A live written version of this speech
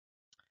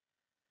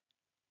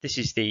This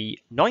is the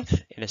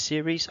 9th in a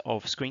series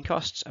of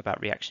screencasts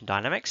about reaction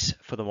dynamics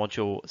for the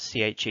module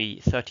CHE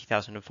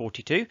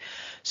 30042.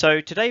 So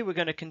today we're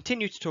going to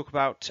continue to talk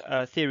about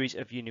theories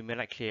of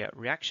unimolecular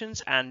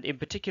reactions, and in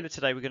particular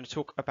today we're going to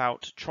talk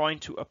about trying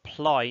to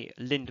apply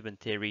Lindemann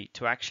theory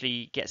to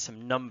actually get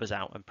some numbers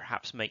out and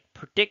perhaps make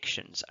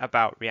predictions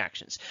about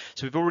reactions.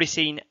 So we've already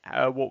seen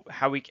how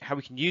we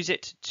can use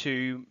it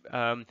to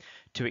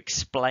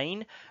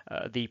explain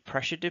the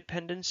pressure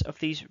dependence of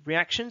these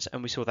reactions,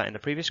 and we saw that in the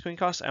previous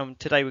screencast, and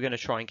today we're going to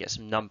try and get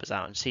some numbers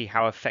out and see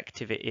how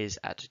effective it is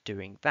at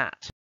doing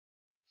that.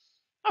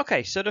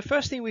 Okay, so the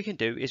first thing we can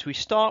do is we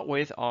start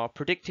with our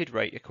predicted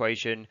rate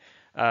equation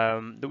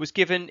that was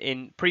given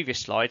in previous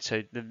slides,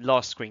 so the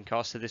last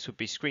screencast, so this would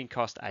be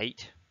screencast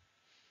 8.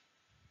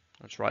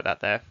 Let's write that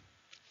there.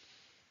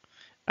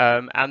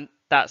 And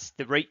that's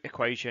the rate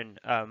equation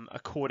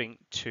according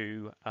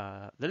to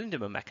the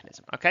Lindemann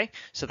mechanism. Okay,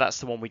 so that's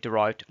the one we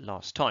derived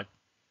last time.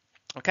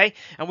 Okay,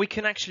 and we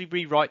can actually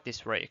rewrite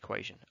this rate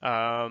equation.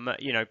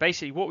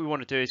 Basically what we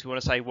want to do is we want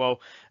to say, well,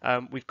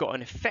 we've got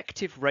an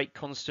effective rate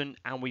constant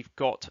and we've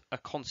got a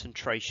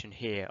concentration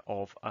here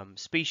of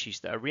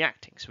species that are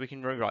reacting. So we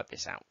can rewrite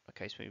this out.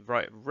 Okay, so we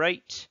write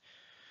rate,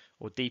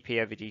 or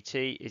dP over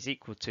dt, is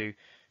equal to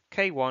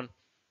K1,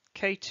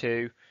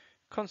 K2,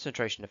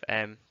 concentration of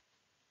M,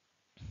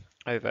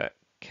 over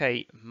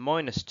K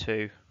minus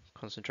 2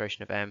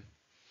 concentration of M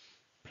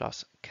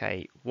plus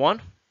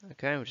K1.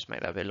 Okay, we'll just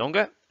make that a bit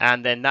longer,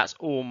 and then that's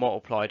all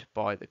multiplied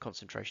by the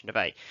concentration of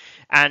A.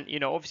 And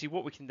obviously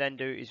what we can then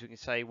do is we can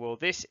say, well,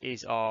 this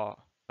is our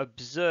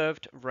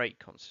observed rate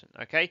constant.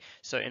 Okay,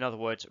 so in other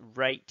words,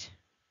 rate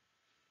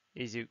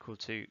is equal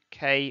to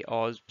K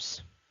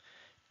obs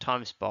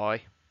times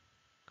by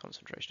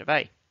concentration of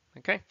A.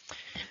 Okay,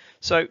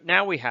 so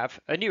now we have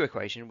a new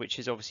equation which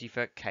is obviously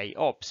for K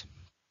obs.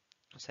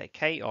 I'll say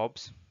K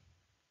obs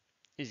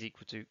is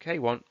equal to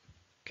K1,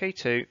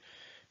 K2,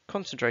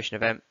 concentration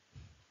of M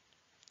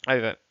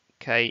over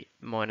K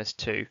minus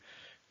 2,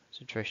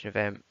 concentration of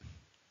M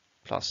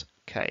plus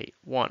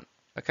K1.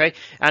 Okay,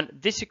 and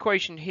this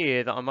equation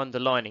here that I'm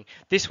underlining,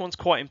 this one's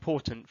quite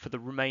important for the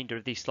remainder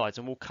of these slides,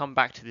 and we'll come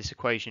back to this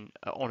equation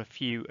on a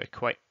few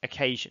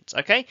occasions.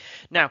 Okay,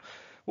 now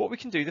what we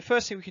can do, the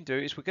first thing we can do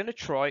is we're going to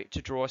try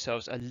to draw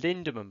ourselves a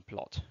Lindemann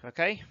plot.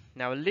 Okay,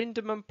 now a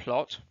Lindemann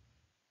plot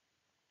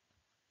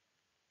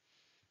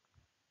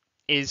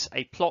is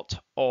a plot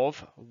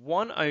of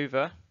 1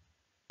 over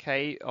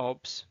K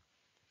obs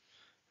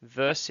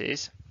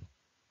versus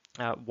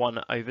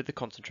 1 over the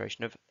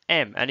concentration of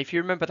M. And if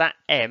you remember that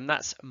M,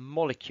 that's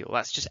molecule.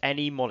 That's just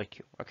any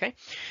molecule. Okay.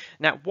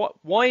 Now,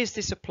 why is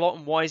this a plot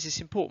and why is this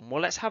important?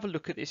 Well, let's have a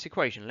look at this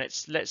equation.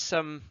 Let's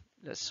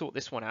sort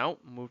this one out,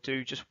 and we'll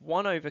do just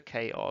 1 over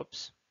K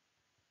obs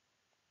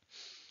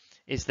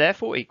is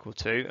therefore equal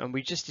to, and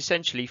we just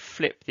essentially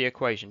flip the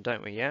equation,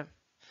 don't we? Yeah.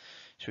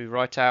 So we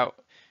write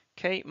out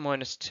K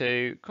minus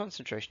 2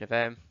 concentration of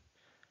M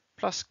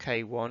plus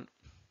K1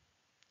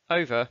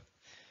 over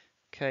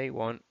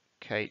K1,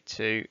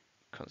 K2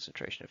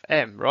 concentration of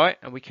M, right?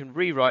 And we can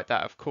rewrite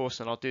that, of course,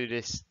 and I'll do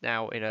this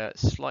now in a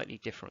slightly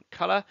different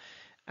color,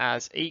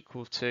 as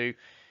equal to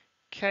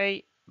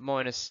K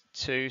minus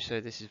 2, so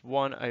this is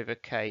 1 over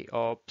K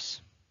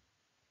obs,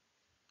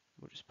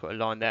 we'll just put a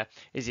line there,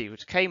 is equal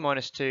to K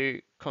minus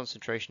 2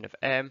 concentration of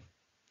M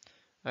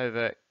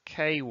over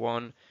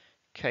K1,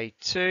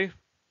 K2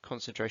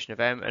 concentration of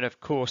M, and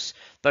of course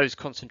those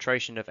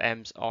concentration of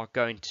M's are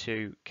going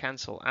to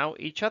cancel out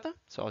each other,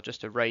 so I'll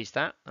just erase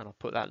that and I'll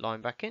put that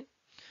line back in,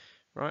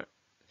 right?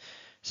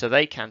 So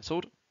they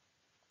cancelled,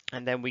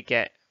 and then we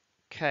get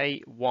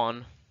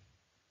K1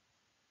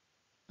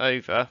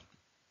 over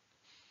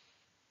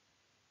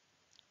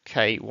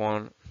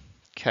K1,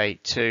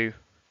 K2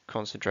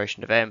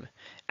 concentration of M,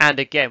 and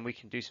again we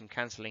can do some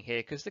cancelling here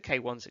because the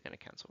K1s are going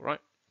to cancel, right?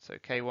 So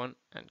K1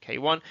 and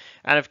K1,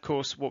 and of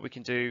course what we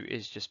can do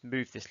is just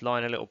move this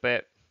line a little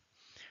bit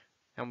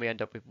and we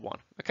end up with 1.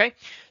 Okay,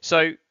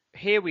 so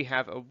here we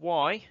have a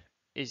Y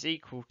is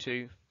equal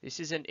to, this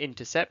is an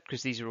intercept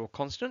because these are all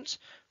constants,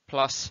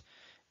 plus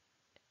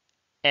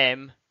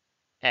mx,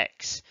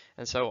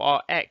 and so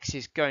our x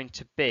is going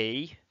to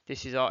be,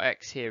 this is our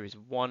x here is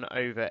 1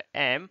 over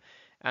m,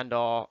 and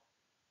our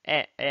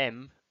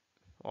m,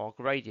 our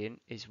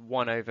gradient, is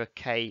 1 over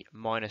k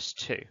minus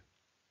 2.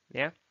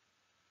 Yeah.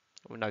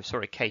 Oh, no,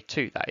 sorry,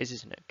 K2 that is,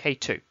 isn't it?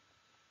 K2.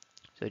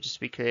 So just to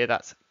be clear,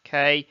 that's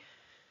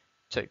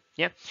K2.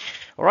 Yeah.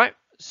 All right.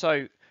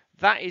 So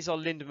that is our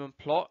Lindemann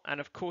plot,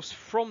 and of course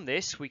from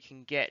this we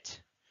can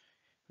get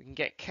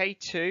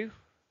K2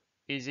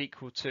 is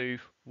equal to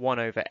 1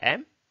 over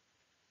M,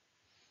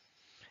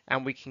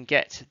 and we can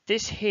get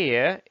this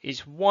here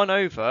is 1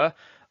 over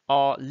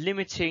our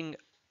limiting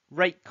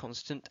rate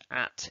constant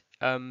at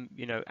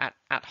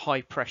at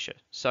high pressure.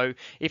 So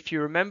if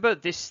you remember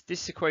this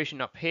equation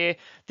up here,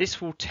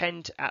 this will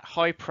tend at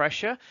high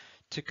pressure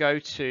to go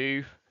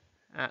to,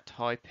 at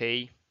high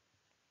P,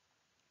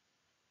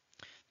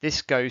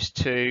 this goes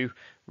to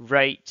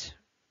rate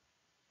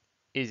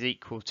is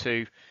equal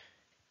to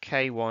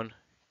K1,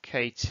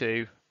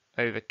 K2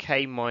 over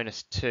K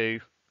minus 2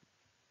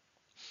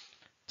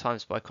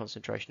 times by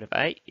concentration of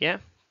A, yeah,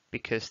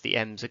 because the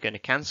M's are going to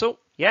cancel,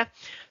 yeah.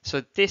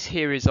 So this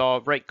here is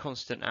our rate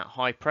constant at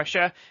high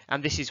pressure,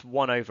 and this is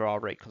 1 over our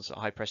rate constant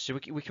at high pressure. So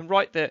we can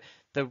write that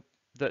the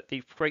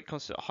rate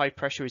constant at high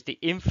pressure is the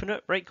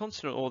infinite rate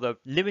constant, or the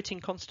limiting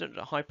constant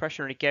at high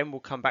pressure, and again we'll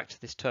come back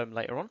to this term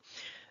later on.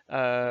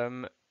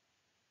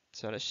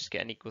 So let's just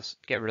get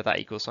rid of that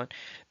equal sign.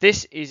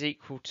 This is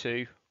equal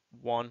to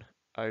 1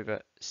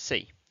 over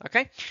C.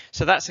 Okay,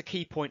 so that's a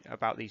key point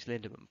about these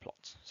Lindemann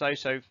plots. So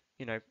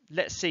you know,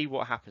 let's see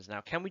what happens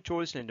now. Can we draw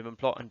this Lindemann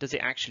plot, and does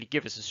it actually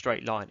give us a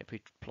straight line if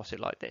we plot it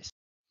like this?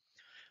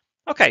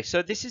 Okay,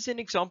 so this is an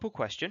example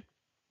question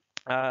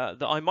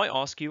that I might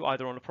ask you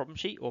either on a problem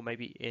sheet or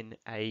maybe in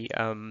a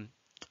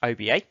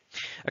OBA.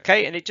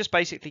 Okay, and it just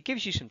basically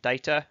gives you some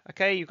data.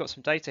 Okay, you've got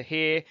some data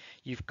here.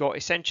 You've got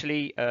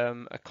essentially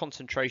a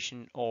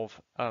concentration of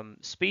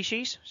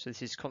species. So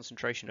this is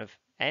concentration of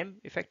M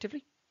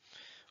effectively,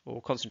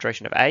 or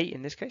concentration of A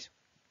in this case,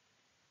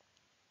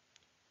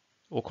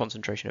 or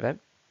concentration of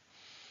M.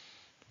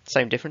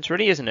 Same difference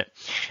really, isn't it?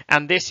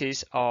 And this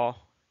is our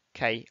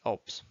K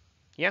obs.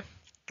 Yeah.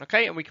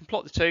 Okay, and we can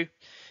plot the two,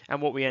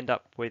 and what we end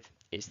up with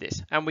is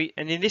this. And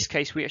in this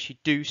case we actually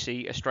do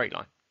see a straight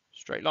line.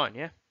 Straight line,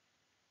 yeah.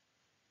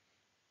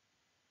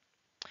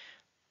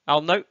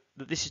 I'll note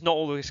that this is not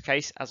always the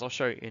case, as I'll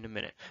show you in a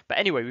minute. But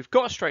anyway, we've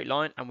got a straight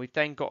line, and we've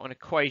then got an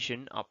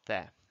equation up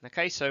there.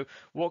 Okay, so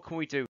what can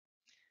we do?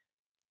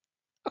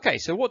 Okay,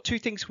 so what two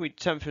things can we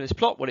determine from this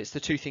plot? Well, it's the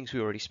two things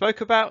we already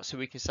spoke about. So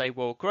we can say,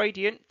 well,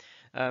 gradient,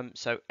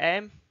 so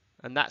M,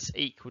 and that's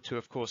equal to,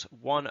 of course,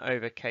 1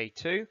 over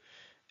K2.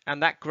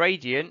 And that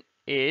gradient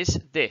is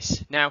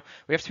this. Now,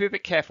 we have to be a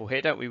bit careful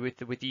here, don't we, with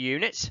the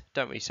units,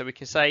 don't we? So we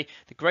can say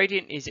the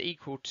gradient is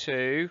equal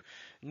to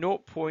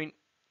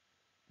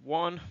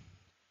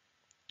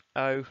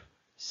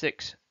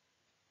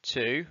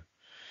 0.1062,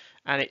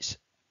 and it's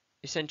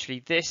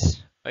essentially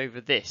this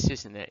over this,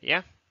 isn't it?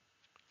 Yeah.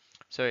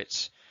 So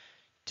it's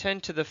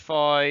 10 to the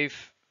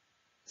 5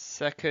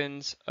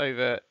 seconds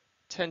over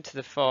 10 to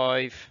the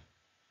 5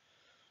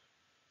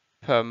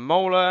 per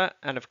molar,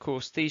 and of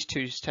course these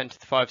two 10 to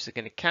the 5s are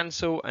going to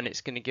cancel, and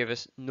it's going to give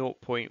us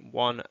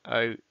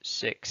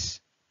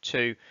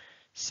 0.1062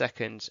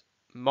 seconds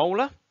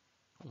molar,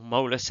 or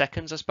molar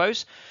seconds I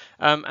suppose,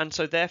 and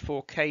so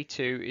therefore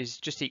K2 is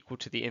just equal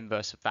to the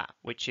inverse of that,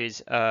 which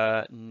is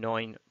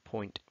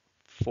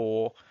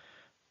 9.4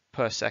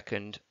 per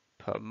second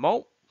per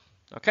mole.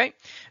 Okay,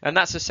 and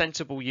that's a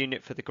sensible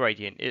unit for the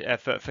gradient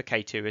for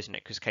K2, isn't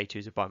it? Because K2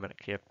 is a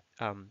bimolecular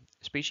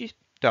species,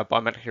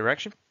 bimolecular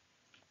reaction.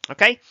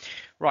 Okay,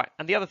 right,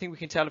 and the other thing we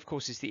can tell, of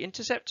course, is the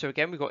intercept. So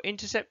again, we've got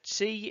intercept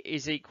C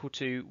is equal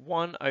to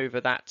 1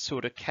 over that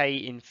sort of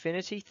K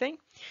infinity thing,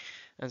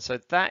 and so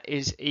that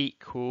is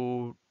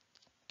equal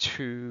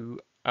to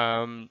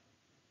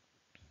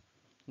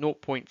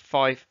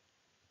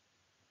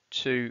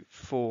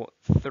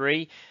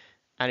 0.5243,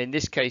 and in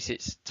this case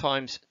it's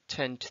times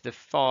 10 to the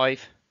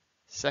 5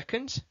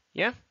 seconds,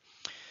 yeah,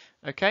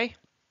 okay,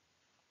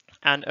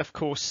 and of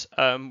course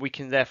we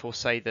can therefore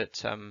say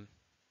that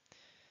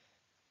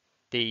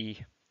the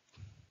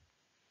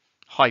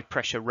high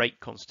pressure rate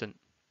constant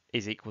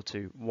is equal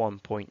to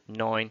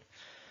 1.9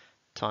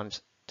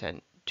 times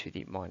 10 to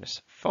the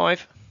minus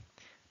 5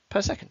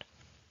 per second.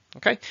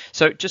 Okay,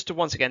 so just to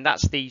once again,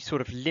 that's the sort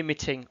of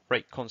limiting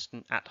rate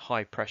constant at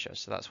high pressure.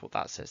 So that's what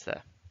that says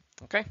there.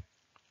 Okay.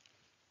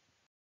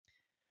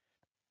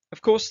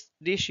 Of course,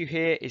 the issue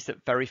here is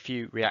that very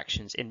few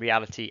reactions in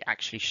reality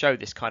actually show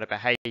this kind of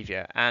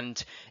behavior,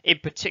 and in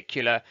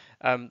particular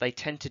they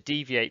tend to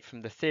deviate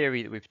from the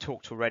theory that we've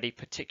talked already,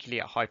 particularly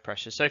at high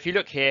pressure. So if you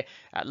look here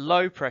at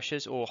low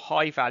pressures or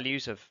high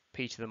values of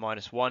p to the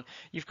minus 1,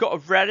 you've got a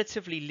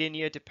relatively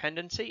linear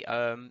dependency.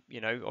 You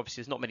know,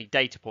 obviously there's not many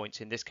data points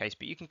in this case,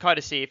 but you can kind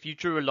of see if you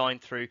drew a line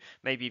through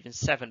maybe even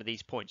 7 of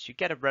these points, you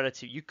get a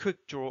relative, you could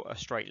draw a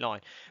straight line.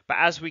 But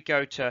as we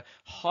go to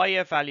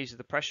higher values of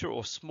the pressure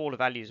or smaller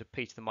values of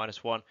p to the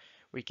minus 1,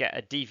 we get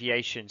a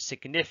deviation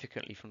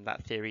significantly from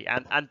that theory,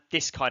 and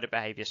this kind of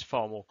behavior is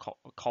far more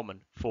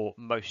common for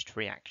most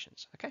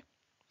reactions.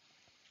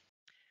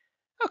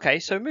 Okay,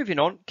 so moving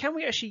on, can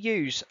we actually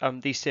use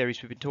these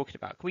theories we've been talking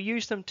about? Can we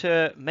use them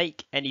to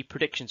make any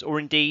predictions, or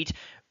indeed,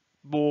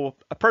 more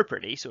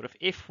appropriately, sort of,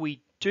 if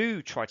we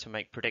do try to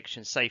make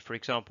predictions, say for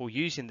example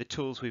using the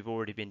tools we've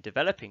already been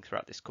developing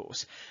throughout this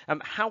course,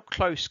 how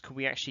close can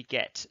we actually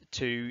get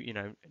to, you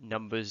know,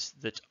 numbers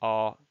that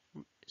are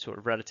sort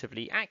of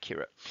relatively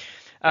accurate?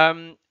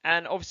 And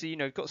obviously, you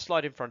know, you've got a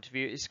slide in front of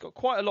you. It's got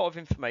quite a lot of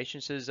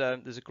information. So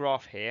there's a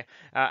graph here,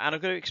 and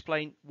I'm going to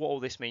explain what all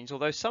this means.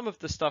 Although some of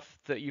the stuff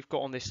that you've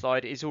got on this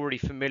slide is already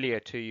familiar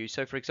to you.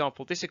 So, for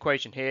example, this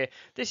equation here,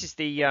 this is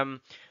the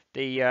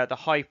the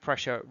high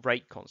pressure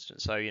rate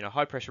constant. So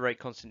high pressure rate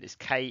constant is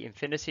K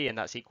infinity, and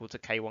that's equal to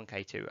K1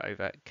 K2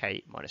 over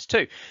K minus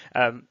 2,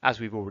 as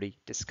we've already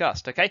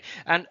discussed. Okay,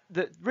 and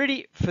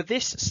really for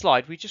this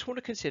slide we just want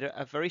to consider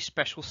a very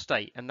special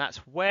state, and that's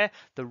where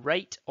the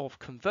rate of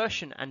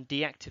conversion and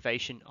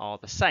deactivation are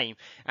the same.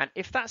 And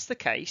if that's the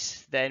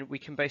case, then we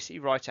can basically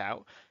write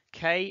out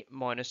K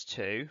minus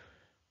 2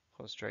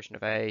 concentration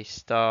of A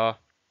star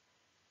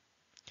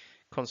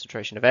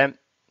concentration of M.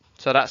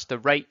 So that's the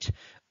rate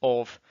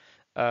of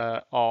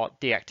our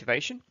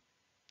deactivation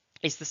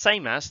is the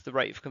same as the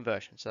rate of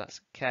conversion. So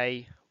that's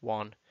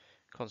K1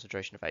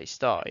 concentration of A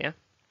star, yeah?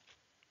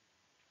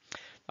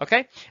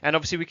 Okay, and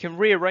obviously we can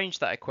rearrange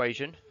that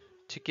equation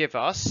to give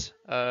us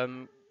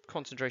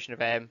concentration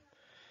of M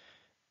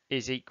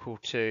is equal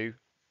to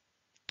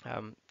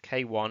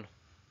K1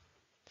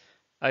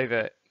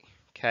 over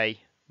K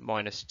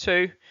minus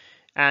 2.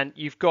 And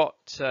you've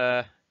got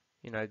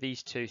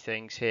these two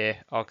things here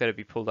are going to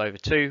be pulled over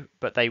too,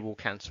 but they will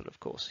cancel, of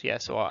course. Yeah,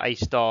 so our A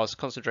stars,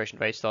 concentration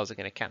of A stars are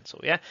going to cancel.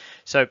 Yeah,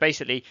 so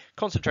basically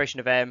concentration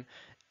of M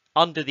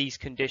under these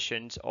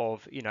conditions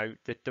of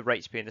the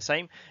rates being the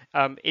same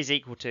is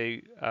equal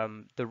to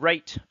the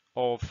rate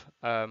of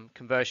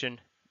conversion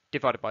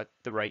divided by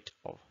the rate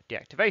of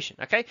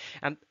deactivation. Okay,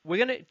 and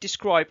we're going to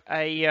describe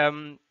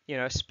a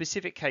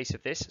specific case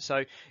of this.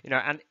 So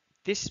and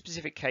this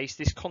specific case,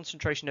 this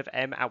concentration of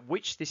M at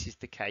which this is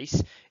the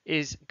case,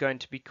 is going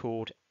to be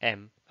called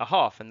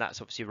M1/2, and that's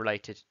obviously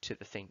related to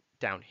the thing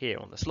down here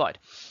on the slide.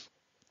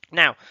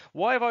 Now,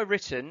 why have I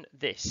written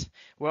this?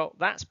 Well,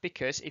 that's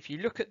because if you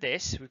look at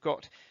this, we've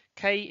got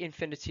K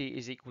infinity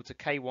is equal to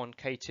K1,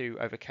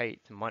 K2 over K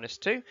minus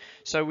 2.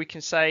 So we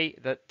can say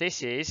that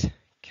this is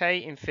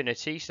K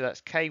infinity, so that's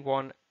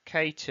K1,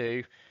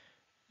 K2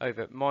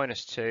 over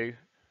minus 2,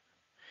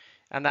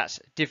 and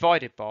that's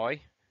divided by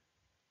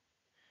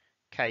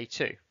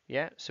K2,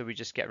 yeah, so we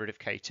just get rid of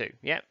K2,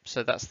 yeah,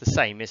 so that's the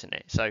same, isn't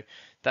it? So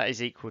that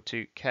is equal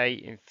to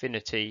K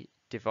infinity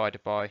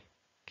divided by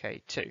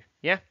K2,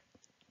 yeah,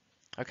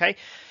 okay,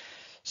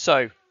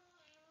 so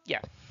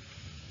yeah,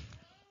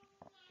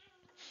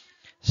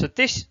 so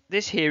this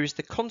here is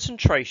the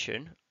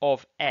concentration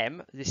of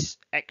M, this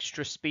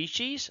extra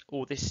species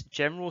or this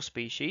general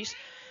species,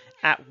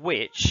 at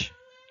which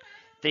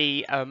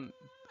the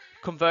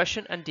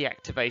conversion and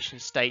deactivation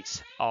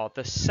states are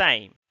the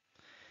same.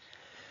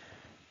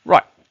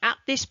 Right, at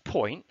this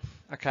point,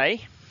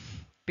 okay,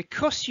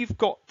 because you've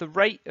got the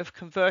rate of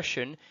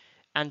conversion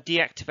and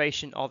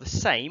deactivation are the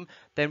same,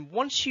 then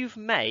once we've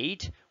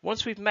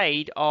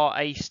made our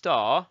A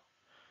star,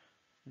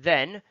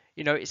 then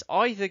it's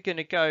either going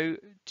to go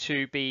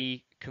to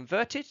be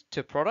converted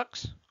to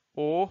products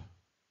or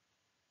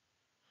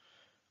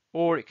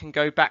it can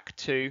go back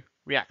to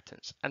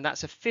reactants, and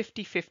that's a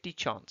 50-50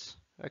 chance.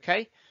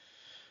 Okay,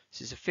 this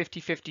is a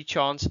 50-50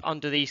 chance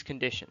under these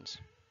conditions.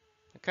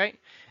 Okay,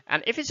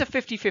 and if it's a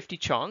 50-50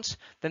 chance,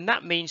 then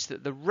that means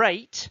that the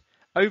rate,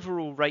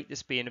 overall rate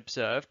that's being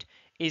observed,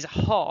 is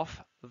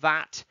half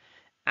that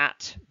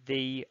at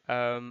the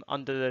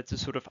under the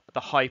sort of the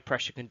high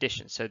pressure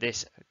conditions, so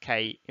this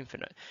K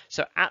infinite.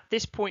 So at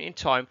this point in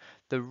time,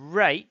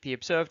 the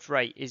observed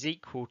rate is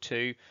equal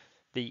to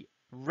the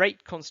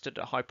rate constant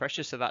at high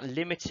pressure, so that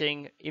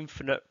limiting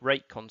infinite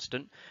rate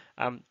constant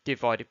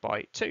divided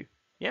by 2.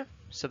 Yeah,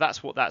 so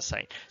that's what that's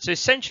saying. So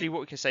essentially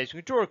what we can say is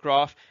we can draw a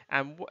graph,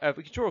 and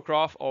we can draw a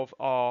graph of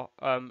our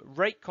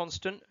rate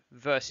constant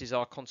versus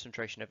our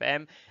concentration of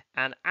M,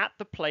 and at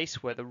the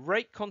place where the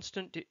rate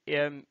constant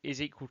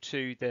is equal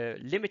to the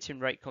limiting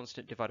rate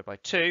constant divided by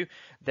 2,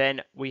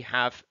 then we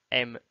have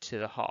M to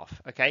the half,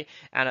 okay?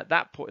 And at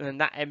that point, then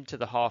that M to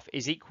the half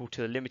is equal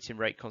to the limiting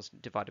rate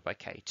constant divided by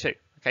K2.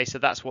 Okay, so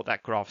that's what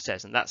that graph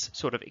says, and that's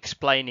sort of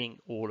explaining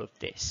all of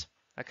this.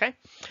 Okay,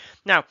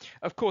 now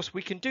of course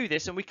we can do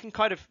this and we can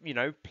kind of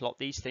plot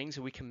these things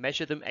and we can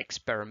measure them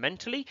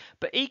experimentally,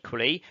 but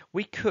equally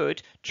we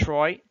could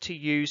try to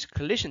use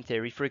collision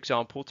theory, for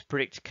example, to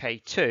predict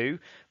K2,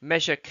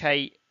 measure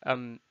K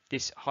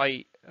this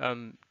high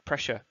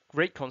pressure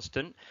rate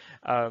constant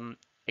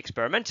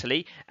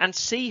experimentally, and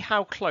see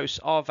how close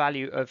our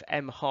value of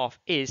M1/2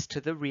 is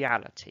to the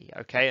reality.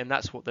 Okay, and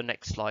that's what the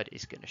next slide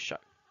is going to show.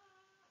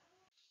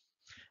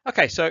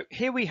 Okay, so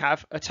here we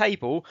have a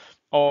table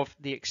of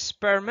the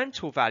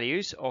experimental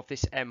values of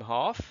this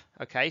M1/2.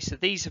 Okay, so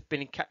these have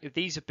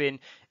been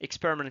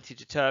experimentally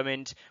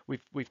determined.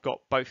 We've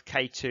got both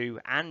K2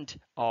 and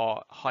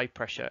our high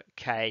pressure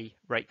K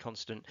rate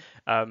constant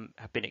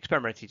have been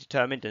experimentally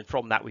determined, and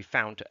from that we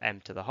found M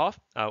to the half,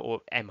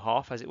 or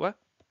M1/2 as it were.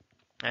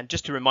 And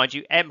just to remind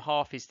you,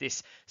 M1/2 is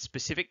this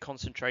specific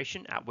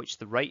concentration at which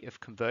the rate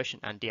of conversion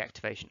and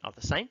deactivation are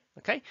the same.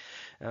 Okay.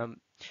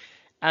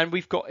 And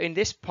we've got, in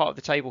this part of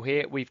the table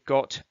here, we've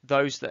got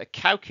those that are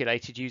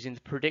calculated using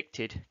the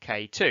predicted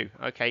K2.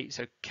 Okay,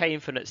 so K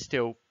infinite's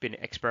still been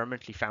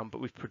experimentally found,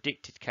 but we've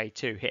predicted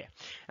K2 here.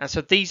 And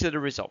so these are the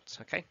results,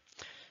 okay?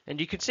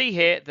 And you can see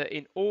here that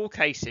in all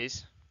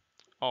cases,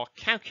 our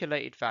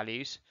calculated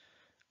values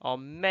are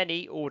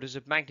many orders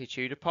of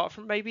magnitude, apart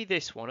from maybe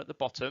this one at the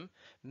bottom,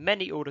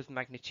 many orders of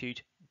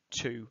magnitude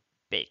too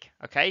big,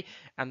 okay?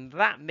 And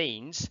that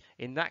means,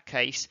 in that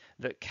case,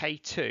 that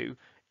K2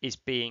 is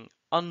being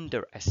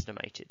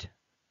underestimated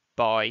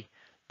by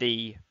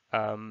the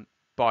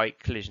by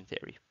collision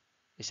theory,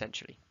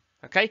 essentially.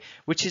 Okay,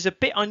 which is a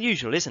bit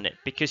unusual, isn't it?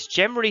 Because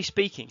generally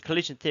speaking,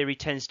 collision theory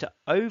tends to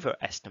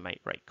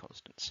overestimate rate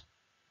constants.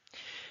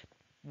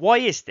 Why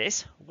is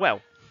this? Well,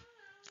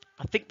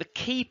 I think the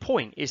key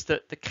point is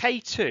that the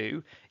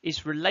K2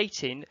 is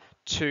relating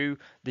to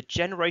the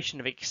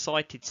generation of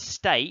excited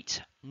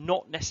state,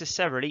 not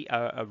necessarily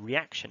a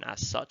reaction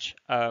as such,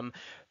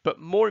 but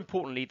more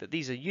importantly that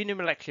these are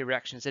unimolecular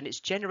reactions and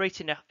it's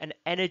generating an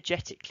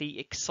energetically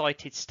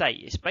excited state.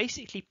 It's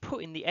basically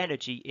putting the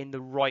energy in the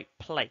right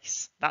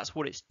place. That's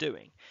what it's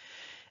doing.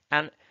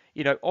 And,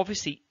 you know,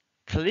 obviously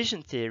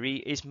collision theory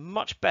is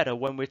much better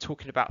when we're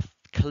talking about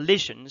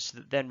collisions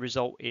that then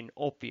result in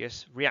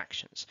obvious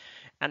reactions,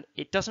 and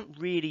it doesn't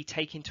really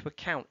take into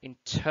account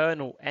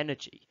internal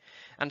energy.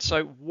 And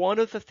so one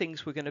of the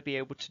things we're going to be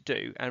able to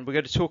do, and we're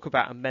going to talk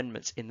about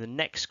amendments in the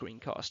next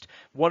screencast,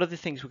 one of the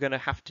things we're going to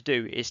have to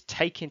do is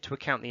take into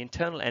account the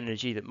internal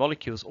energy that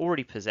molecules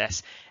already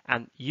possess,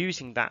 and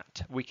using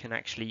that we can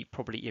actually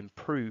probably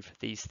improve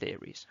these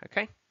theories.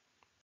 Okay.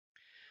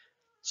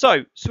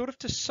 So, sort of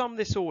to sum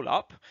this all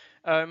up,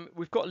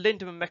 we've got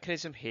Lindemann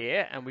mechanism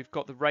here, and we've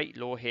got the rate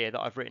law here that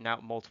I've written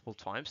out multiple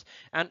times.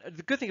 And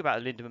the good thing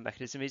about the Lindemann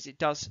mechanism is it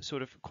does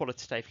sort of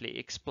qualitatively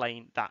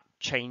explain that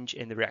change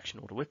in the reaction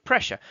order with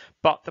pressure.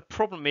 But the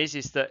problem is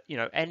that, you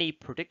know, any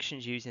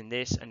predictions using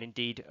this, and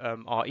indeed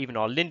even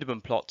our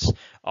Lindemann plots,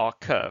 are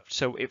curved.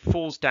 So it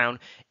falls down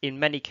in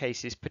many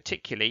cases,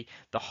 particularly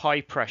the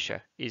high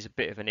pressure is a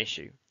bit of an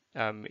issue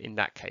in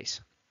that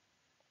case.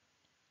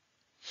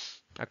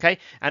 Okay,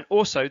 and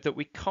also that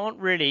we can't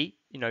really,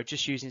 you know,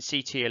 just using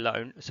CT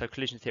alone, so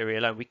collision theory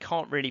alone, we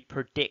can't really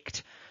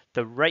predict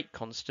the rate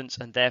constants,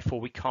 and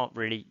therefore we can't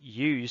really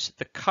use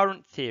the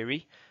current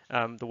theory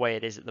the way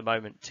it is at the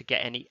moment to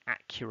get any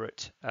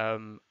accurate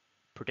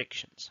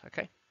predictions.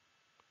 Okay.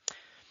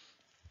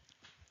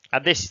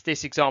 And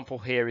this example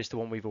here is the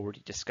one we've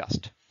already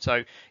discussed.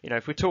 So, you know,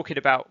 if we're talking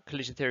about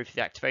collision theory for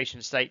the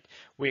activation state,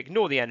 we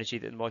ignore the energy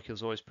that the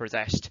molecules always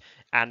possessed.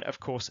 And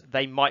of course,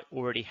 they might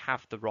already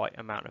have the right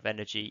amount of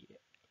energy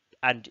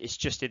and it's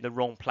just in the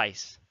wrong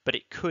place. But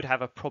it could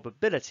have a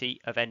probability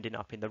of ending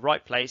up in the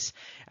right place.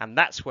 And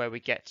that's where we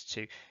get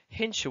to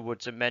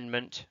Hinshelwood's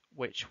amendment,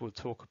 which we'll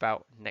talk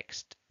about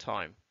next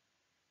time.